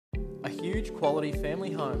A huge quality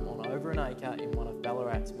family home on over an acre in one of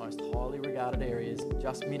Ballarat's most highly regarded areas,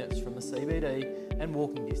 just minutes from the CBD and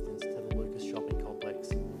walking distance to the Lucas shopping complex.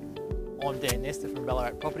 I'm Dan Nestor from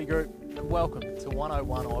Ballarat Property Group and welcome to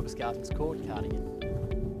 101 Ibis Gardens Court,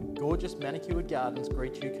 Cardigan. Gorgeous manicured gardens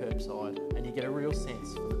greet you curbside and you get a real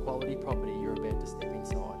sense for the quality property you're about to step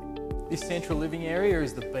inside. This central living area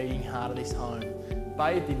is the beating heart of this home.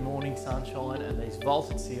 Bathed in morning sunshine and these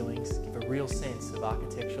vaulted ceilings give a real sense of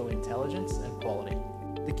architectural intelligence and quality.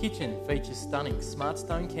 The kitchen features stunning smart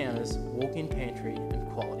stone counters, walk-in pantry and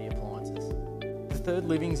quality appliances. The third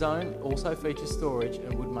living zone also features storage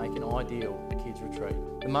and would make an ideal kids retreat.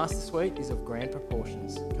 The master suite is of grand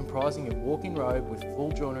proportions, comprising of walk-in robe with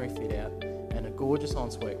full joinery fit out and a gorgeous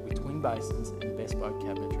ensuite with twin basins and bespoke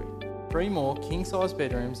cabinetry. 3 more king-size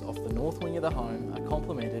bedrooms off the north wing of the home are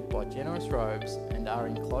complemented by generous robes and are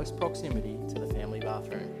in close proximity to the family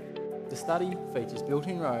bathroom. The study features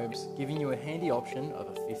built-in robes, giving you a handy option of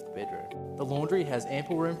a 5th bedroom. The laundry has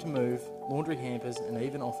ample room to move, laundry hampers and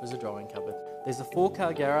even offers a drying cupboard. There's a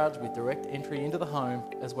 4-car garage with direct entry into the home,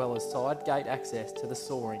 as well as side gate access to the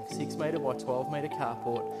soaring 6 metre by 12 metre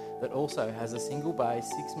carport that also has a single bay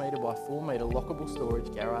 6 metre by 4 metre lockable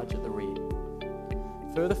storage garage at the rear.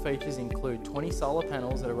 Further features include 20 solar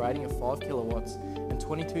panels at a rating of 5 kilowatts and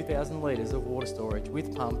 22,000 litres of water storage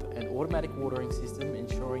with pump and automatic watering system,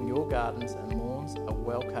 ensuring your gardens and lawns are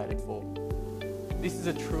well catered for. This is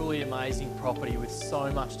a truly amazing property with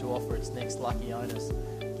so much to offer its next lucky owners.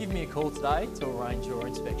 Give me a call today to arrange your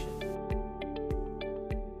inspection.